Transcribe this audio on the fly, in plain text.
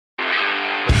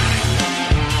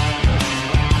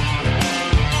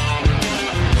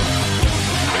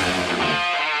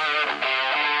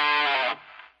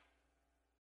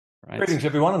Greetings,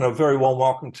 everyone, and a very warm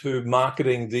welcome to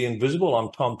Marketing the Invisible. I'm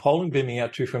Tom Poling, beaming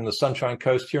out to you from the Sunshine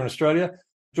Coast here in Australia.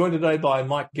 Joined today by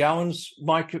Mike Gowans.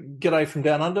 Mike, g'day from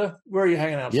down under. Where are you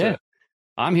hanging out, sir?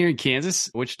 I'm here in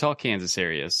Kansas, Wichita, Kansas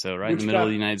area, so right in the middle of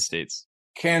the United States.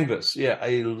 Kansas, yeah,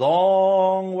 a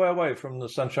long way away from the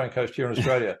Sunshine Coast here in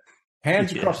Australia.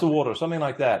 Hands across the water, something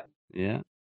like that. Yeah.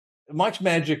 Mike's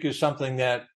magic is something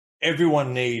that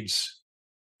everyone needs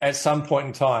at some point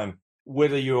in time,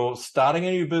 whether you're starting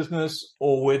a new business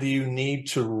or whether you need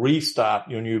to restart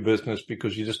your new business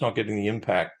because you're just not getting the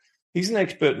impact. He's an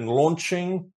expert in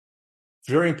launching,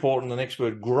 very important, an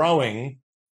expert growing,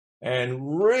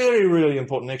 and really, really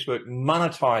important expert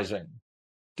monetizing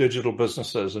digital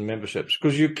businesses and memberships,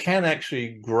 because you can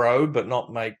actually grow but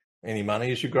not make any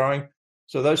money as you're growing.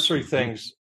 So those three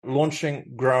things: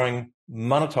 launching, growing,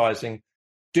 monetizing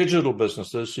digital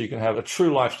businesses, so you can have a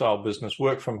true lifestyle business,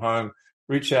 work from home,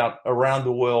 reach out around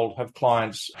the world, have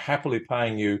clients happily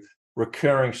paying you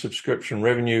recurring subscription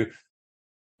revenue.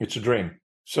 It's a dream.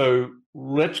 So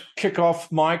let's kick off.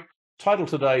 Mike, title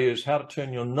today is How to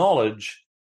Turn Your Knowledge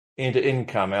into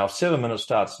Income. Our 7 minutes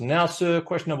starts now, sir.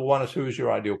 Question number one is, who is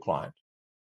your ideal client?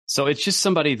 So it's just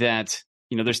somebody that,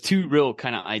 there's two real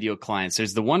kind of ideal clients.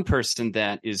 There's the one person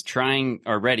that is trying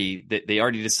already, that they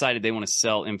already decided they want to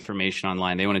sell information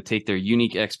online. They want to take their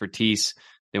unique expertise,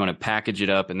 they want to package it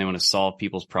up, and they want to solve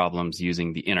people's problems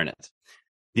using the internet.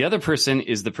 The other person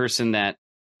is the person that,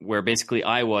 where basically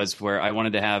I was, where I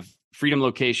wanted to have freedom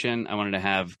location, I wanted to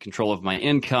have control of my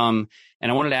income, and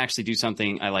I wanted to actually do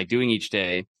something I like doing each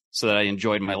day so that I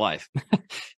enjoyed my life.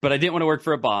 But I didn't want to work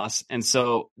for a boss. And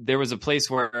so there was a place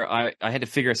where I had to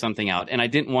figure something out. And I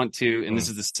didn't want to, and this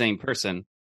is the same person,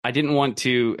 I didn't want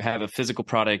to have a physical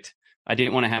product. I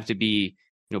didn't want to have to be,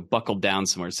 buckled down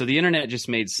somewhere. So the internet just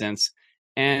made sense.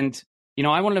 And,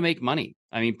 I wanted to make money.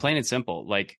 I mean, plain and simple.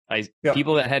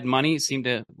 People that had money seemed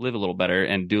to live a little better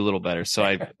and do a little better. So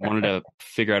I wanted to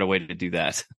figure out a way to do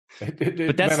that.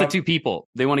 But that's the two people.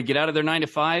 They want to get out of their 9 to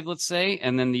 5, let's say.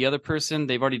 And then the other person,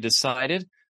 they've already decided,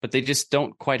 but they just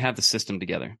don't quite have the system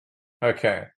together.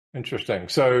 Okay. Interesting.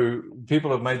 So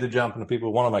people have made the jump and the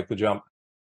people want to make the jump.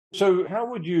 So how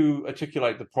would you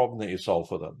articulate the problem that you solve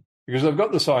for them? Because they've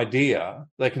got this idea,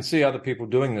 they can see other people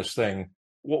doing this thing.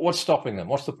 What's stopping them?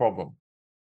 What's the problem?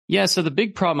 Yeah, so the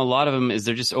big problem, a lot of them, is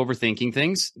they're just overthinking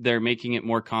things. They're making it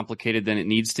more complicated than it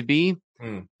needs to be.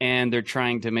 And they're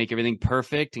trying to make everything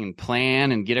perfect and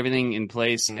plan and get everything in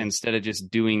place instead of just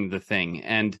doing the thing.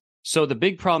 And so the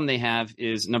big problem they have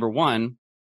is, number one,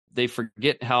 they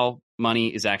forget how money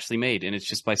is actually made, and it's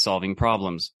just by solving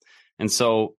problems. And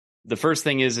so the first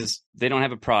thing is they don't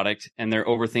have a product, and they're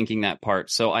overthinking that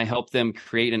part. So I help them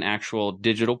create an actual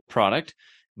digital product,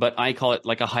 but I call it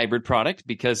like a hybrid product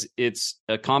because it's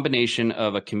a combination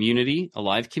of a community, a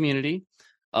live community,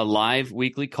 a live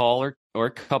weekly call or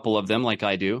a couple of them like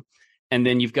I do. And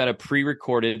then you've got a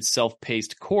pre-recorded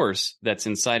self-paced course that's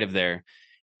inside of there.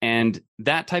 And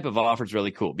that type of offer is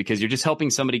really cool because you're just helping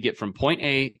somebody get from point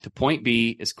A to point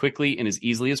B as quickly and as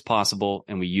easily as possible.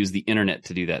 And we use the internet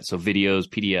to do that. So videos,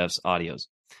 PDFs, audios.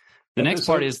 The next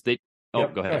part is go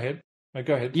ahead. Go ahead.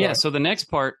 Sorry. Yeah. So the next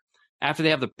part, after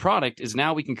they have the product, is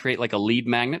now we can create like a lead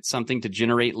magnet, something to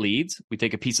generate leads. We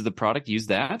take a piece of the product, use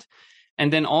that.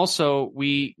 And then also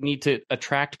we need to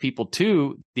attract people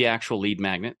to the actual lead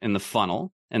magnet and the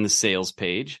funnel and the sales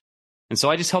page. And so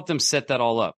I just help them set that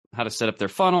all up, how to set up their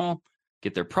funnel,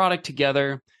 get their product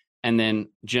together, and then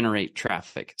generate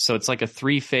traffic. So it's like a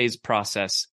 3-phase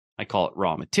process. I call it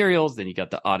raw materials. Then you got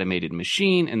the automated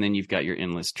machine, and then you've got your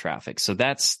endless traffic. So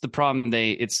that's the problem.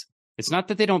 It's not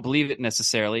that they don't believe it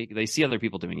necessarily. They see other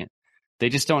people doing it. They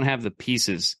just don't have the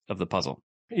pieces of the puzzle.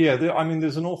 Yeah,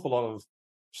 there's an awful lot of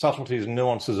subtleties and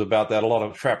nuances about that, a lot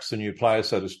of traps for new players,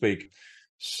 so to speak.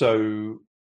 So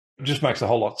it just makes a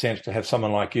whole lot of sense to have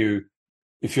someone like you,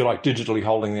 if you're like digitally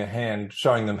holding their hand,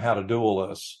 showing them how to do all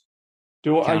this.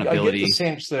 I get the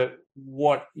sense that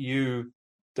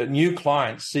that new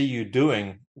clients see you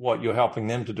doing what you're helping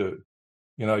them to do.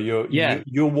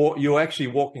 You're actually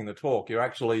walking the talk. You're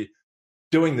actually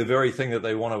doing the very thing that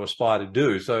they want to aspire to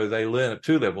do. So they learn at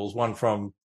 2 levels, one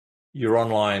from your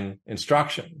online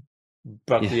instruction,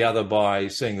 but the other by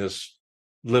seeing this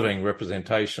living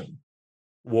representation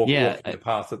walking the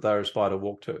path that they aspire to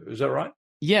walk to. Is that right?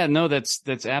 Yeah, no,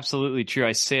 that's absolutely true.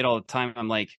 I say it all the time. I'm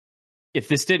like, if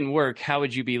this didn't work, how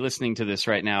would you be listening to this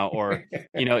right now? Or,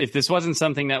 if this wasn't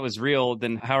something that was real,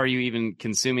 then how are you even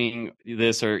consuming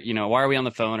this? Or, why are we on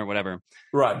the phone or whatever?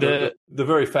 Right. The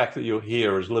very fact that you're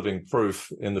here is living proof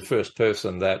in the first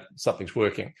person that something's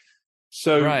working.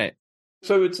 So, right.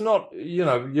 So it's not, you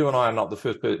and I are not the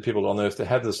first people on earth to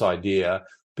have this idea.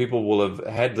 people will have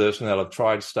had this and they'll have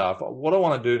tried stuff. What I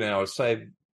want to do now is save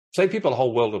people a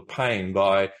whole world of pain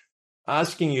by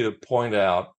asking you to point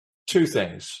out two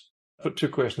things. Put two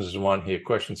questions in one here.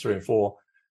 Questions 3 and 4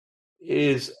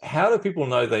 is, how do people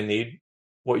know they need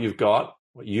what you've got?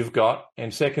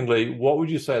 And secondly, what would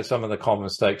you say are some of the common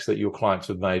mistakes that your clients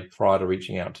have made prior to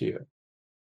reaching out to you?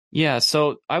 Yeah.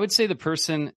 So I would say the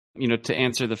person, to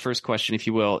answer the first question, if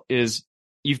you will, is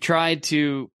you've tried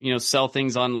to, sell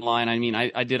things online. I mean,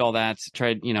 I did all that,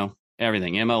 tried,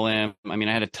 everything, MLM. I mean,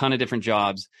 I had a ton of different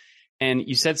jobs. And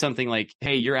you said something like,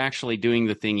 hey, you're actually doing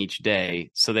the thing each day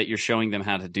so that you're showing them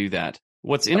how to do that.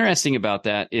 What's interesting about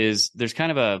that is there's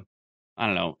kind of I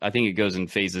don't know, I think it goes in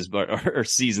phases or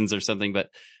seasons or something, but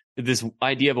this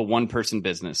idea of a one-person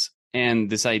business and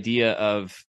this idea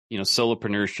of,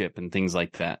 solopreneurship and things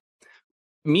like that.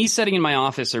 Me sitting in my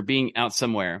office or being out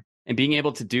somewhere and being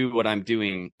able to do what I'm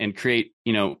doing and create,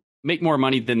 make more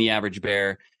money than the average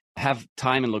bear, have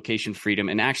time and location freedom,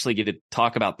 and actually get to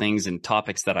talk about things and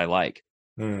topics that I like.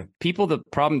 People,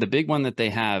 the big one that they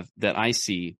have that I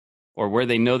see, or where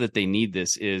they know that they need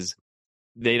this, is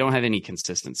they don't have any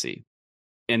consistency.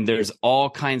 And there's all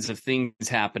kinds of things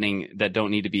happening that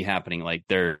don't need to be happening. Like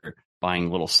they're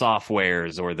buying little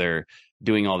softwares or they're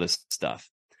doing all this stuff.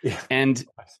 Yeah. And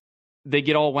they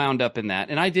get all wound up in that.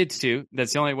 And I did too.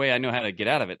 That's the only way I know how to get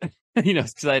out of it,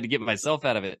 because I had to get myself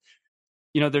out of it.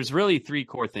 There's really 3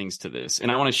 core things to this.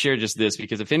 And I want to share just this,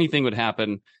 because if anything would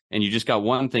happen and you just got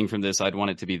one thing from this, I'd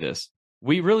want it to be this.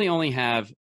 We really only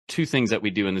have 2 things that we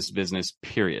do in this business,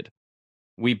 period.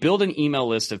 We build an email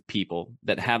list of people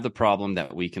that have the problem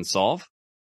that we can solve.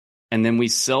 And then we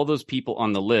sell those people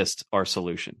on the list our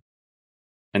solution.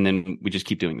 And then we just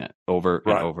keep doing that over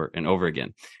and over and over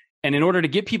again. And in order to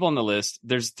get people on the list,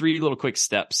 there's 3 little quick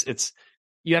steps.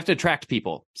 You have to attract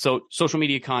people. So social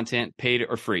media content, paid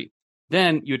or free.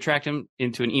 Then you attract them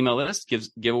into an email list,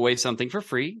 give away something for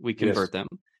free. We convert them.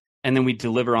 And then we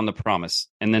deliver on the promise.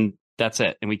 And then that's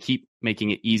it. And we keep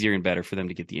making it easier and better for them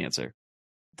to get the answer.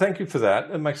 Thank you for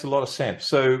that. It makes a lot of sense.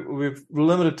 So we've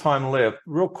limited time left.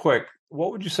 Real quick,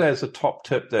 what would you say is a top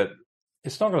tip that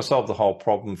it's not going to solve the whole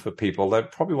problem for people? They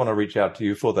probably want to reach out to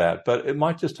you for that, but it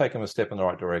might just take them a step in the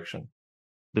right direction.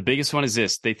 The biggest one is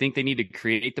this. They think they need to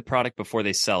create the product before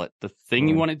they sell it. The thing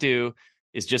you want to do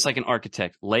is just like an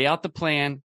architect, lay out the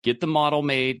plan, get the model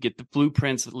made, get the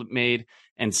blueprints made,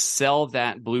 and sell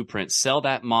that blueprint, sell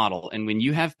that model. And when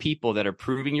you have people that are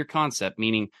proving your concept,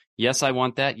 meaning, yes, I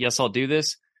want that, yes, I'll do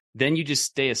this, then you just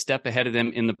stay a step ahead of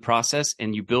them in the process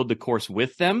and you build the course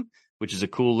with them, which is a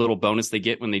cool little bonus they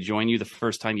get when they join you the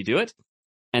first time you do it.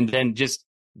 And then just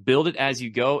build it as you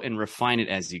go and refine it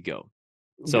as you go.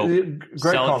 So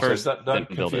great concept. Don't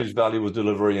confuse value with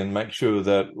delivery, and make sure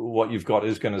that what you've got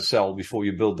is going to sell before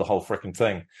you build the whole freaking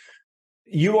thing.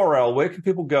 URL, where can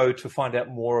people go to find out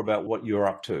more about what you're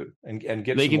up to and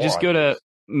get They some can more just ideas? go to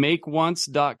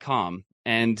makeonce.com,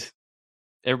 and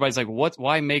everybody's like,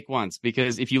 why make once?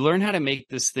 Because if you learn how to make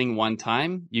this thing one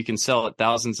time, you can sell it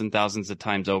thousands and thousands of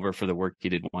times over for the work you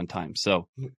did one time. So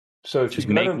if just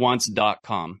you go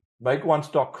makeonce.com.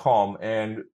 Makeonce.com,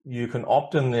 and you can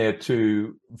opt in there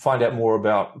to find out more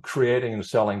about creating and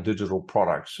selling digital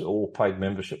products or paid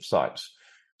membership sites.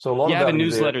 So a lot of I have a value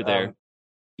newsletter there.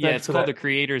 Yeah, it's called that. the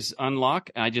Creators Unlock.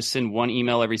 I just send one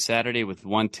email every Saturday with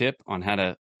one tip on how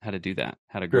to do that,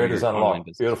 how to grow Creators your Unlock. online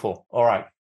business. Beautiful. All right.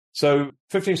 So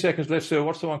 15 seconds left, sir.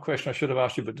 What's the one question I should have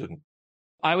asked you but didn't?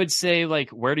 I would say,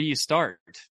 where do you start?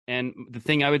 And the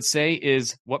thing I would say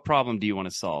is, what problem do you want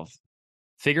to solve?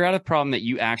 Figure out a problem that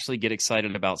you actually get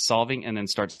excited about solving and then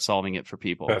start solving it for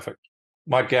people. Perfect.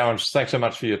 Mike Gowans, thanks so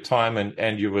much for your time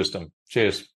and your wisdom.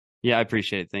 Cheers. Yeah, I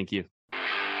appreciate it. Thank you.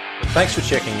 Thanks for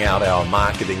checking out our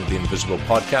Marketing the Invisible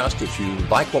podcast. If you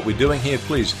like what we're doing here,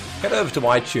 please head over to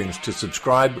iTunes to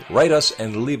subscribe, rate us,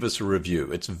 and leave us a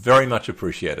review. It's very much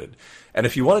appreciated. And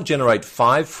if you want to generate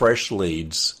 5 fresh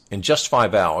leads in just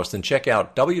 5 hours, then check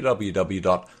out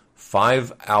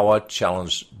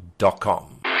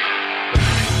www.5hourchallenge.com.